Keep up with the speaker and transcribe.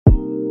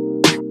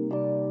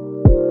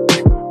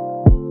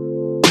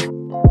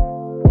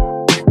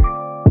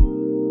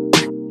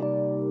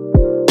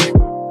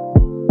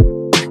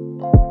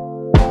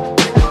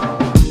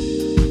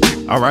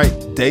All right,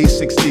 day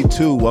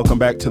 62. Welcome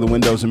back to the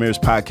Windows and Mirrors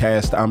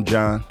podcast. I'm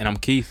John. And I'm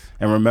Keith.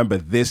 And remember,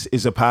 this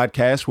is a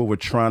podcast where we're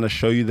trying to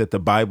show you that the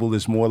Bible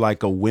is more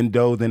like a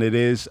window than it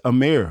is a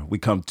mirror. We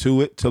come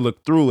to it to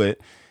look through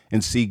it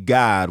and see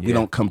God. We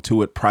don't come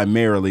to it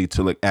primarily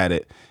to look at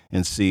it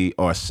and see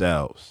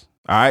ourselves.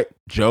 All right,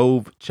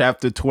 Job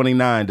chapter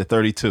 29 to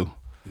 32.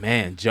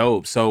 Man,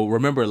 Job. So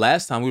remember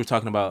last time we were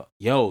talking about,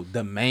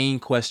 the main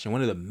question,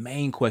 one of the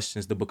main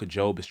questions the book of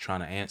Job is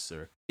trying to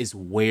answer is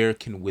where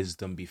can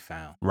wisdom be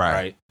found?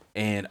 Right.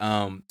 And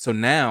so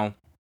now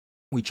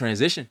we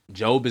transition.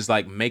 Job is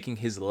like making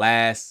his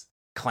last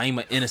claim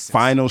of innocence.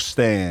 Final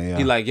stand. Yeah.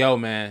 He's like,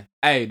 man,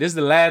 hey, this is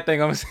the last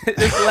thing I'm gonna say.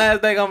 This is the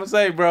last thing I'm gonna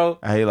say, bro.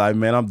 Hey, like,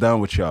 man, I'm done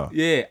with y'all.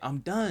 Yeah, I'm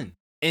done.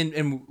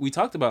 And we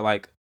talked about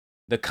like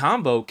the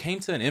combo came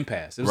to an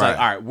impasse. It was Right. like,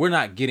 all right, we're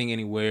not getting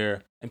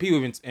anywhere. And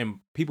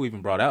people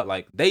even brought out,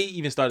 like, they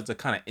even started to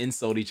kind of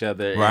insult each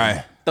other, Right.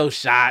 and throw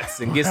shots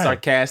and get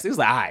sarcastic. It was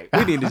like, all right,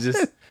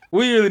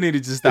 we really need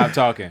to just stop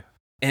talking.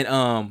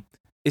 And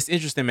it's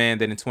interesting, man,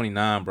 that in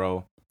 29,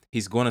 bro,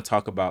 he's going to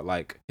talk about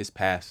like his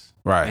past,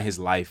 Right. and his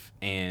life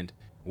and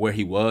where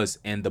he was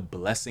and the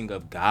blessing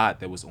of God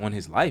that was on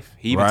his life.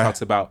 He even Right.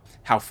 talks about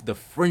how the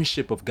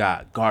friendship of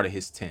God guarded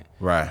his tent.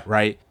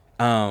 Right.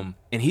 And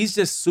he's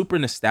just super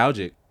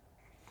nostalgic.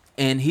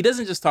 And he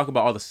doesn't just talk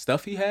about all the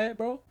stuff he had,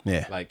 bro.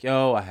 Yeah. Like,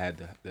 I had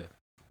the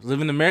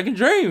living the American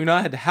dream.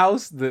 I had the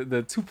house, the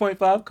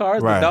 2.5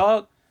 cars, Right.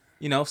 the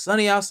dog,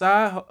 sunny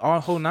outside, all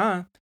whole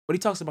nine. But he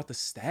talks about the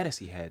status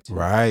he had, too.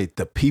 Right.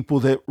 The people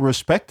that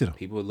respected him.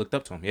 People looked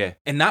up to him, yeah.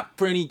 And not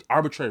for any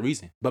arbitrary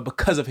reason, but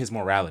because of his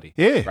morality.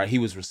 Yeah. Right? He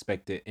was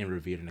respected and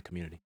revered in the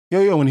community.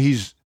 And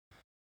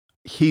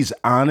he's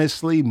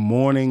honestly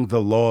mourning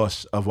the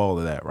loss of all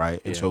of that,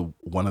 right? And Yeah. so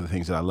one of the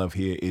things that I love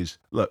here is,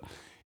 look,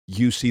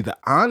 you see the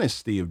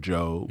honesty of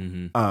Job,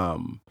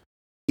 Mm-hmm.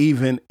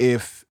 even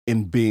if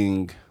in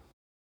being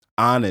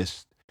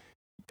honest,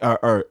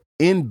 or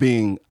in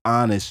being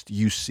honest,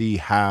 you see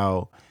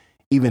how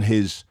even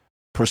his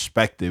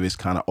perspective is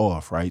kind of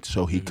off, right?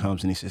 So he Mhm.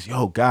 comes and he says,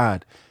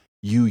 God,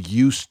 you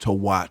used to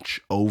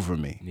watch over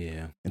me.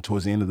 Yeah. And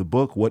towards the end of the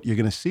book, what you're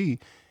going to see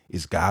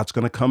is God's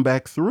going to come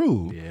back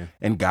through, Yeah.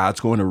 and God's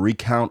going to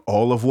recount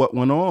all of what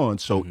went on.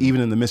 So Mhm.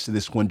 even in the midst of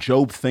this, when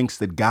Job thinks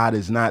that God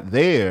is not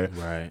there,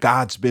 Right.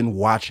 God's been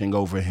watching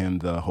over him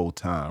the whole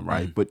time,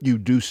 right? Mm. But you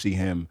do see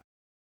him,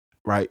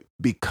 right,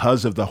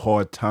 because of the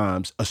hard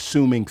times,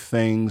 assuming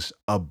things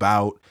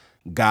about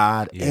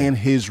God Yeah. and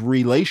his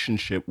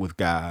relationship with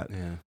God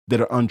Yeah.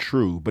 that are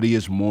untrue. But he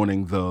is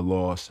mourning the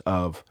loss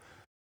of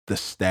the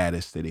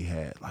status that he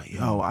had. Like,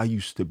 I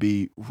used to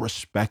be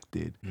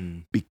respected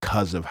Mm.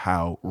 because of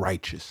how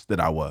righteous that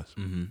I was.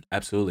 Mm-hmm.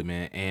 Absolutely,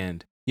 man.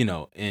 And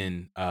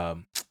and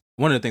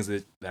one of the things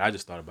that I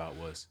just thought about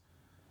was,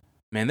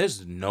 man,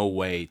 there's no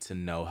way to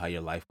know how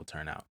your life will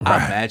turn out. I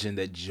Right. imagine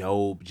that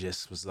Job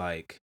just was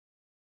like,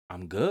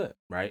 I'm good,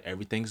 right?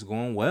 Everything's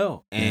going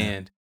well. Yeah.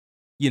 And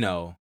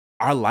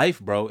our life,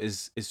 bro,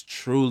 is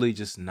truly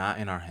just not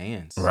in our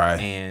hands. Right.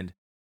 And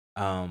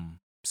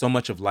so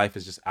much of life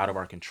is just out of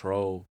our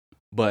control.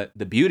 But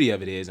the beauty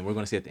of it is, and we're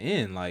going to see at the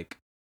end, like,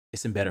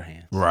 it's in better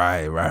hands.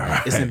 Right.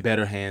 It's in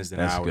better hands than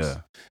That's ours.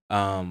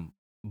 good.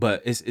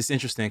 But it's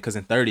interesting because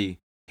in 30,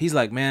 he's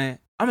like, man,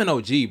 I'm an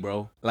OG,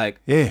 bro. Like,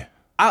 Yeah.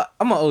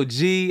 I'm an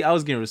OG. I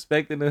was getting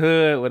respect in the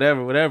hood,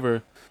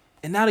 whatever.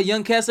 And now the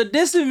young cats are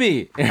dissing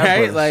me,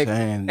 right? Like,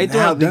 they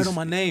throwing dirt on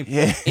my name.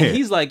 Yeah. And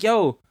he's like,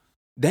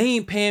 they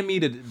ain't paying me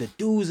the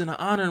dues and the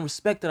honor and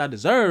respect that I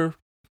deserve.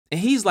 And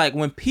he's like,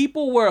 when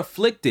people were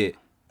afflicted,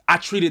 I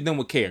treated them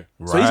with care.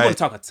 So he's going Right. to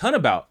talk a ton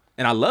about,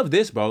 and I love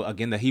this, bro.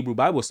 Again, the Hebrew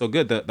Bible is so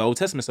good. The Old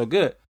Testament is so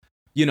good.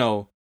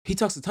 He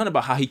talks a ton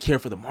about how he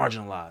cared for the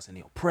marginalized and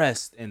the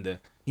oppressed and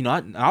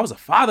I was a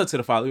father to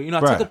the father. I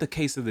Right. took up the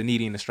case of the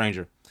needy and the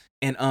stranger.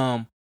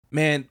 And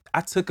man,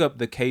 I took up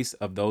the case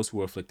of those who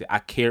were afflicted. I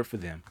cared for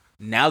them.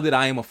 Now that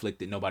I am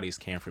afflicted, nobody is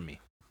caring for me.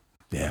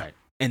 Yeah. Right?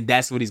 And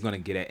that's what he's going to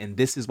get at. And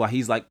this is why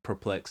he's like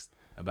perplexed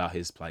about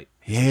his plight.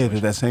 Yeah,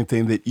 that same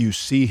thing that you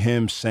see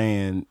him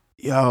saying,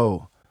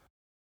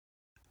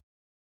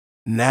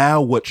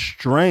 now what's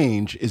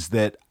strange is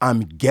that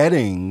I'm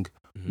getting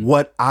Mhm.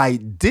 what I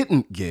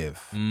didn't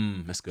give.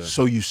 That's good.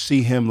 So you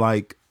see him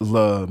like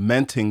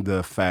lamenting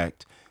the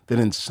fact that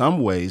in some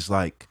ways,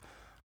 like,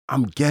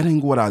 I'm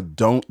getting what I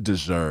don't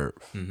deserve.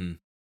 Mm-hmm.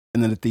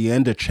 And then at the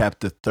end of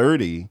chapter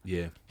 30,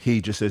 Yeah.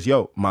 he just says,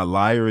 my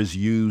lyre is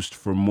used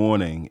for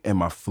mourning and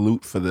my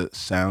flute for the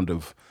sound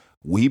of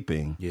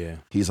weeping. Yeah.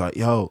 He's like,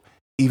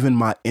 even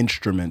my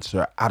instruments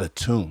are out of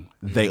tune.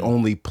 They Mhm.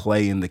 only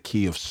play in the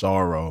key of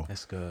sorrow.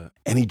 That's good.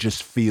 And he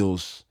just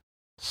feels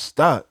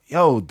stuck.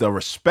 The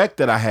respect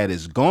that I had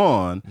is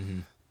gone. Mm-hmm.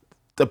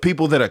 The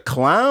people that are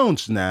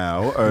clowns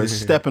now are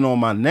stepping on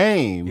my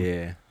name.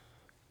 Yeah.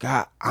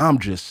 God, I'm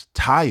just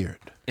tired.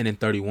 And in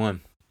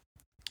 31,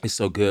 it's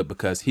so good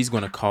because he's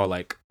going to call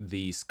like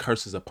these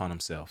curses upon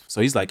himself.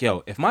 So he's like,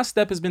 if my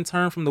step has been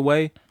turned from the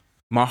way,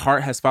 my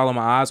heart has followed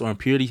my eyes, or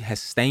impurity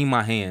has stained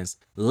my hands,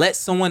 let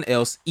someone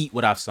else eat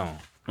what I've sown,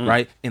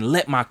 right? And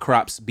let my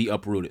crops be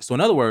uprooted. So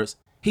in other words,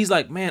 He's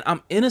like, man,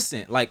 I'm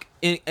innocent. Like,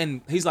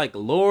 and he's like,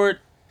 Lord,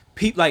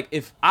 like,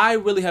 if I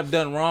really have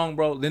done wrong,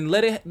 bro, then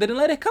let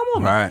it come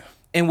on me. Right.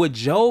 And what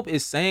Job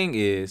is saying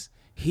is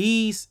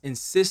he's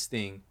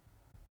insisting,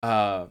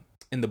 and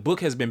the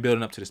book has been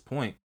building up to this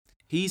point.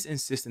 He's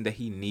insisting that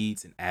he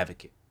needs an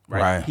advocate.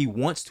 Right. He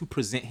wants to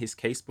present his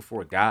case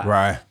before God.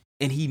 Right.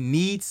 And he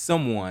needs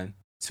someone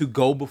to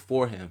go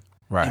before him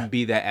and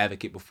be that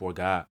advocate before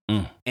God.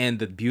 And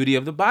the beauty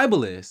of the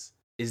Bible is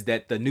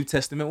that the New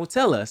Testament will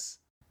tell us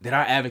that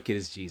our advocate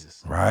is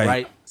Jesus.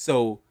 Right.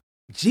 So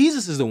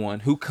Jesus is the one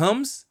who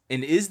comes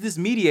and is this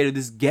mediator,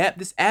 this gap,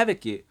 this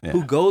advocate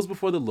who goes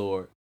before the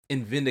Lord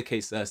and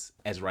vindicates us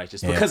as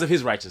righteous because of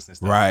his righteousness.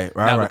 Though,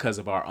 not because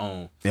of our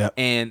own. Yep.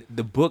 And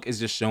the book is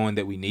just showing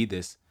that we need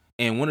this.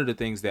 And one of the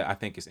things that I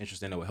think is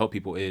interesting that will help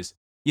people is,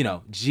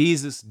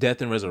 Jesus'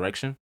 death and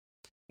resurrection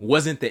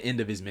wasn't the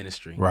end of his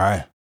ministry.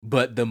 Right.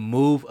 But the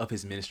move of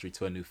his ministry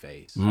to a new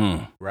phase.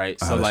 Right.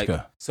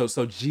 So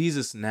so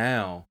Jesus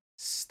now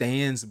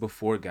stands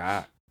before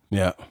God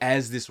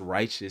as this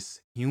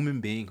righteous human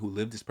being who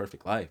lived this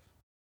perfect life.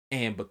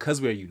 And because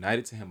we are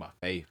united to him by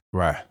faith,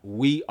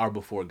 we are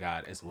before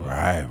God as well.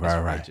 As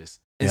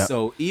righteous. And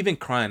so even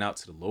crying out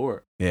to the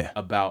Lord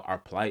about our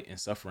plight and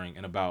suffering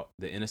and about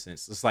the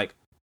innocence, it's like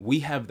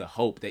we have the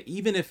hope that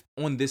even if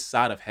on this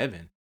side of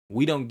heaven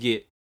we don't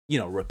get,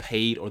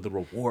 repaid or the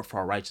reward for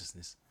our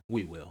righteousness,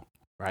 we will.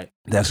 Right.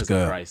 That's because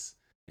good. Of Christ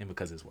and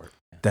because of his work.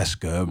 Yeah. That's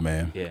good,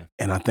 man. Yeah.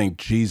 And I think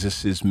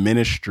Jesus's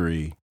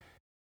ministry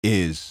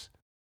is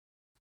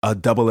a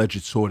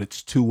double-edged sword.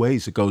 It's two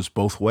ways. It goes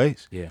both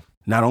ways. Yeah.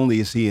 Not only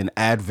is he an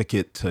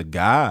advocate to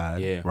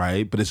God,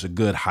 right, but it's a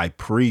good high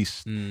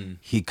priest.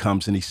 He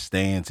comes and he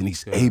stands and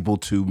he's able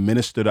to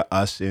minister to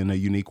us in a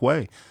unique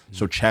way.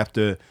 So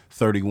chapter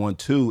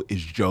 31:2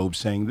 is Job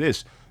saying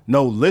this.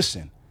 No,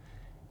 listen,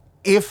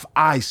 if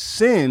I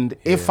sinned,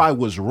 if I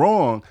was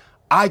wrong,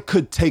 I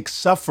could take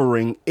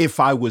suffering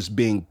if I was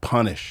being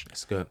punished.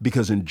 That's good.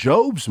 Because in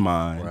Job's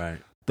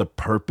mind, the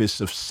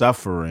purpose of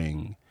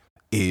suffering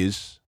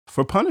is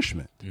for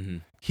punishment.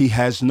 He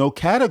has no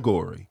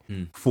category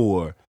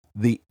for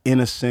the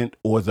innocent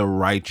or the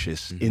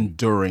righteous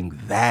enduring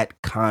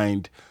that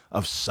kind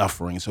of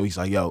suffering. So he's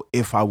like, yo,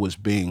 if I was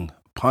being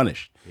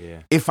punished,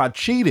 if I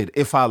cheated,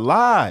 if I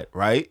lied,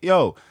 right?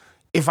 Yo,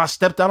 if I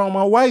stepped out on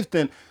my wife,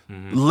 then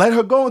let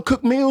her go and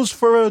cook meals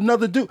for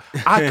another dude.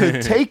 I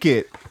could take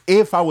it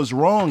if I was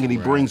wrong. And he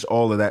brings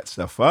all of that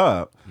stuff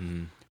up.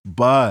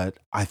 But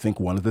I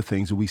think one of the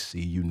things that we see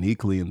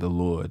uniquely in the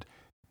Lord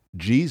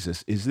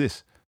Jesus is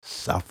this.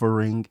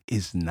 Suffering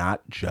is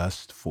not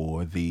just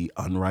for the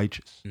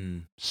unrighteous.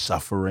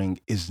 Suffering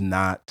is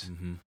not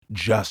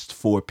just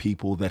for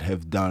people that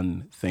have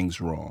done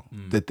things wrong.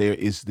 That there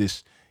is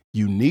this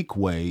unique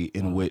way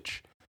in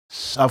which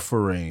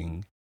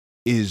suffering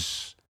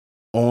is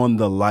on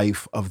the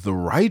life of the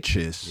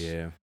righteous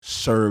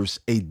serves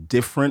a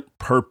different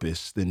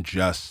purpose than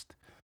just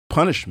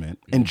punishment.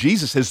 And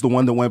Jesus is the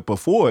one that went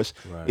before us,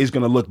 is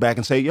going to look back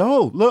and say,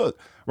 yo, look,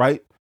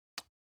 right?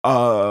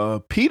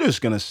 Peter's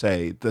going to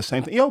say the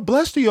same thing. Yo,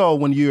 blessed are y'all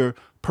when you're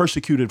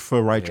persecuted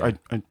for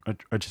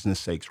righteousness'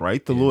 sakes,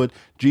 right? The Lord,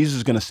 Jesus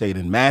is going to say it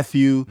in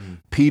Matthew.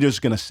 Peter's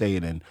going to say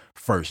it in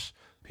First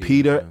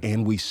Peter.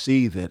 And we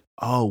see that,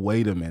 oh,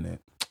 wait a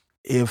minute.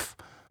 If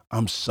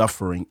I'm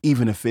suffering,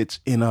 even if it's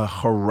in a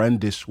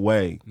horrendous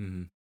way,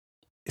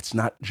 it's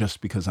not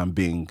just because I'm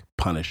being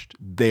punished.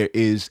 There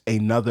is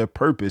another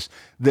purpose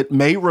that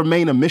may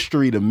remain a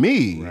mystery to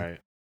me.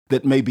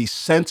 That may be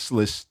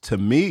senseless to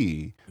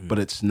me, but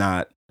it's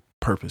not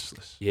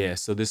purposeless. Yeah,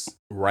 so this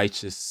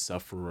righteous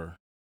sufferer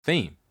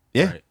theme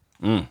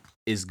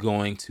is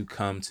going to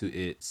come to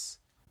its,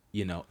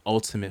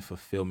 ultimate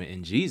fulfillment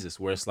in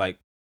Jesus, where it's like,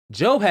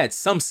 Job had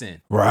some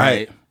sin.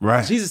 Right.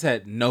 Jesus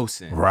had no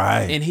sin.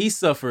 Right. And he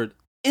suffered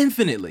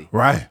infinitely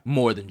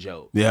more than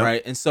Job.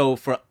 Right. And so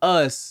for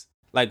us,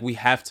 like, we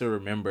have to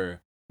remember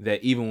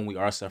that even when we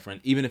are suffering,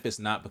 even if it's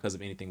not because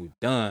of anything we've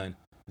done,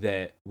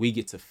 that we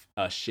get to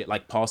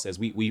like Paul says,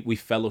 we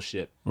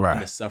fellowship in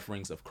the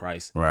sufferings of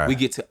Christ. We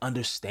get to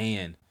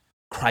understand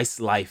Christ's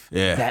life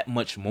that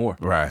much more.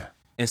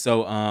 And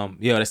so,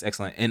 that's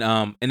excellent.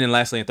 And then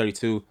lastly, in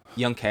 32,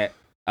 young cat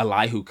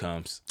Elihu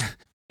comes,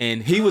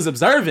 and he was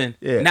observing.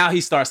 Now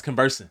he starts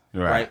conversing.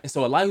 Right. And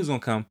so Elihu's gonna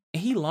come,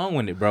 and he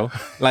long-winded, bro.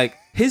 Like,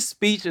 his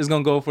speech is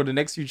gonna go for the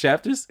next few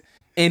chapters.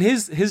 And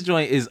his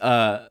joint is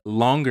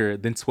longer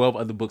than 12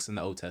 other books in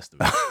the Old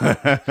Testament.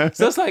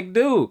 So it's like,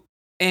 dude.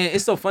 And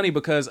it's so funny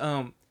because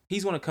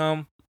he's going to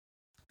come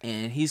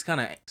and he's kind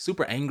of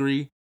super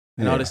angry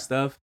and all this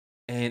stuff.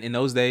 And in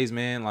those days,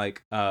 man,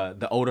 like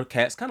the older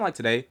cats, kind of like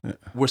today,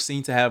 were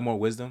seen to have more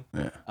wisdom.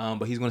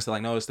 But he's going to say,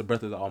 like, no, it's the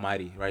breath of the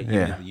Almighty, right?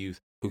 Even the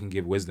youth who can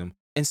give wisdom.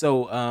 And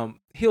so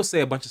he'll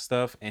say a bunch of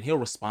stuff and he'll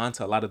respond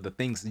to a lot of the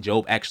things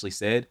Job actually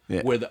said,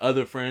 where the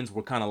other friends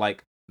were kind of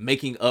like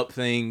making up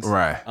things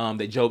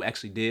that Job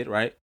actually did,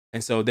 right?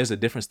 And so there's a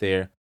difference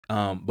there.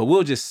 But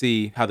we'll just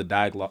see how the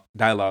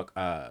dialogue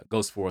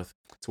goes forth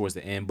towards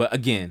the end. But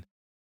again,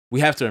 we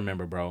have to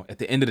remember, bro, at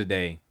the end of the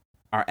day,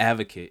 our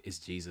advocate is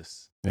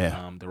Jesus,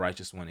 Yeah. the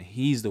righteous one, and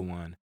he's the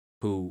one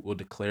who will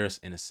declare us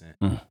innocent,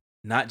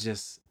 not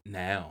just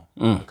now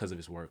because of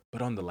his work,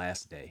 but on the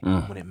last day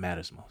when it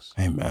matters most.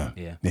 Amen.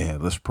 Yeah. Yeah,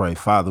 let's pray.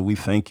 Father, we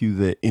thank you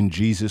that in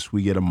Jesus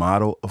we get a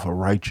model of a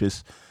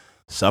righteous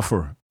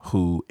sufferer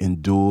who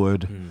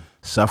endured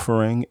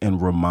suffering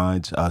and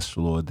reminds us,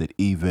 Lord, that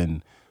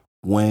even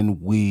when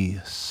we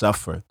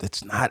suffer,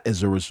 that's not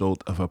as a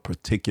result of a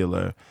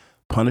particular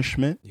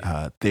punishment.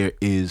 There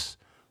is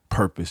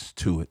purpose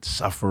to it.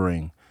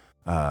 Suffering,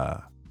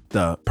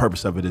 the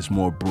purpose of it is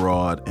more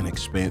broad and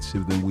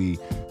expansive than we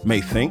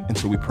may think. And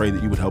so we pray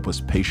that you would help us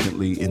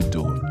patiently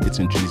endure. It's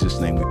in Jesus'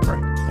 name we pray.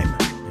 Amen.